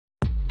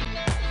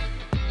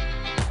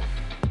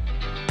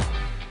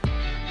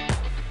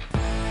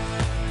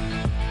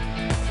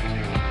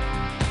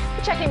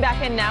Checking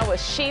back in now with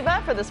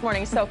Sheba for this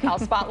morning's SoCal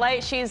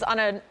Spotlight. She's on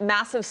a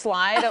massive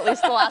slide, at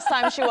least the last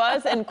time she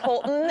was, in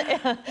Colton,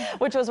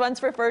 which was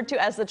once referred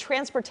to as the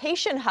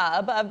transportation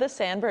hub of the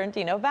San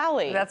Bernardino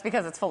Valley. That's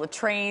because it's full of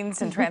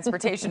trains and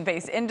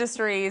transportation-based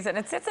industries, and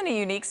it sits in a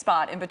unique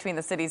spot in between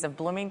the cities of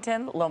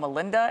Bloomington, Loma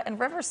Linda, and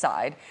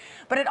Riverside.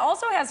 But it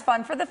also has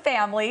fun for the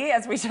family,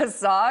 as we just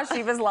saw.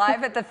 Sheba's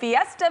live at the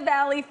Fiesta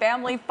Valley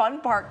Family Fun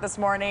Park this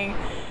morning.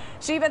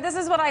 Sheba, this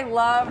is what I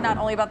love, not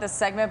only about this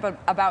segment, but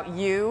about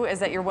you, is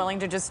that you're willing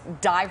to just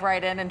dive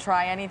right in and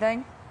try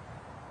anything.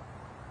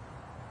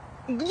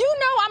 You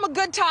know I'm a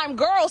good time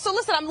girl. So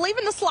listen, I'm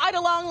leaving the slide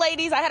alone,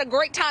 ladies. I had a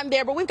great time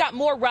there, but we've got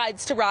more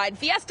rides to ride.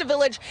 Fiesta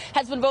Village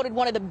has been voted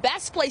one of the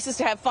best places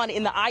to have fun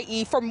in the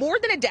IE for more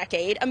than a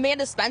decade.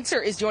 Amanda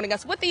Spencer is joining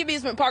us with the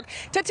amusement park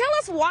to tell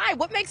us why.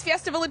 What makes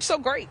Fiesta Village so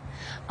great?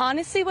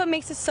 Honestly, what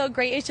makes it so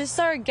great is just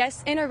our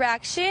guest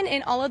interaction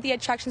and all of the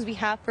attractions we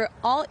have for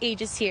all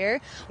ages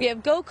here. We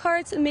have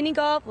go-karts, mini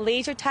golf,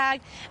 laser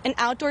tag, an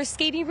outdoor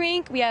skating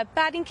rink. We have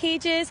batting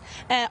cages,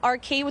 an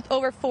arcade with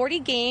over 40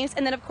 games,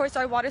 and then of course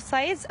our water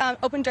slides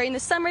open during the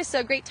summer, so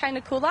a great time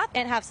to cool off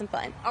and have some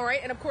fun. All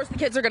right, and of course the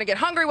kids are going to get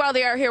hungry while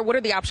they are here. What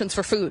are the options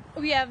for food?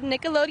 We have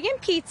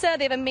Nickelodeon pizza,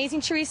 they have amazing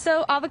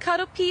chorizo,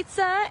 avocado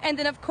pizza, and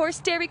then of course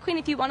Dairy Queen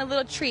if you want a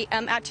little treat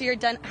after you're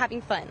done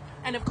having fun.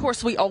 And of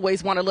course we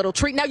always want a little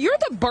treat. Now you're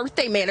the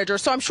birthday manager,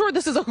 so I'm sure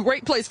this is a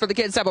great place for the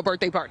kids to have a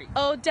birthday party.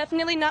 Oh,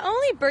 definitely. Not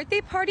only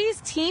birthday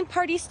parties, team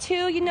parties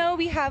too. You know,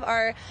 we have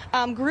our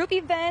group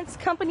events,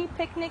 company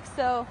picnics,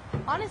 so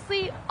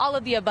honestly, all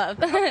of the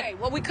above. Okay,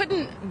 well, we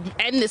couldn't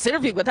end this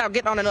interview without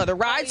getting on another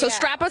ride, so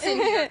strap us in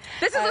here.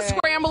 This is a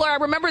scrambler. I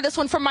remember this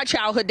one from my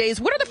childhood days.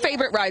 What are the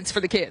favorite rides for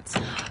the kids?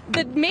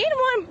 The main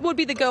one would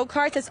be the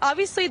go-karts. It's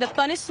obviously the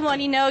funnest one,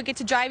 you know, get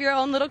to drive your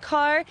own little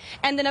car.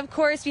 And then, of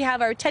course, we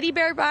have our teddy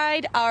bear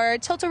ride, our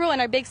tilt-a-roll,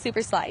 and our big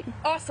super slide.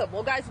 Awesome.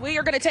 Well, guys, we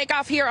are going to take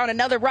off here on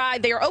another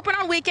ride. They are open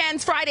on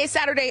weekends, Friday,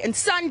 Saturday, and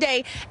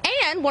Sunday.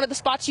 And one of the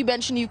spots you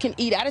mentioned you can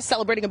eat at is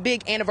celebrating a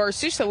big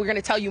anniversary, so we're going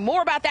to tell you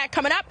more about that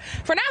coming up.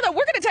 For now, though,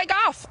 we're going to take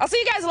off. I'll see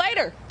you guys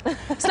later.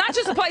 It's not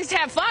just a place to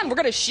have fun. We're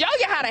going to show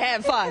you how to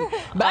have fun.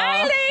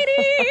 Bye,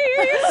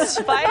 ladies.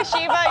 Bye,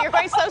 Sheba. You're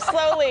going so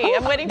slowly.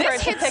 I'm waiting for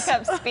it to pick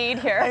up speed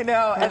here. I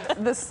know.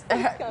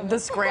 The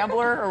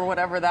scrambler, or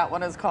whatever that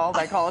one is called,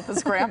 I call it the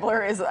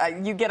scrambler, is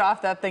you get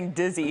off that thing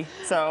dizzy.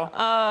 So.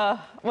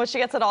 Well, she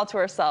gets it all to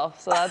herself,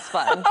 so that's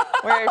fun.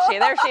 Where is she?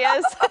 There she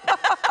is.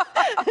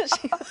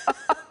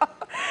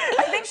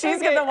 I think she's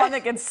the one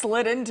that gets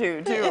slid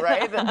into, too,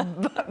 right?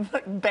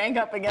 Bang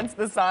up against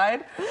the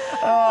side.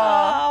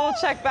 We'll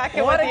check back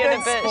in with you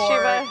in a bit,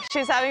 Sheba.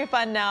 She's having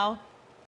fun now.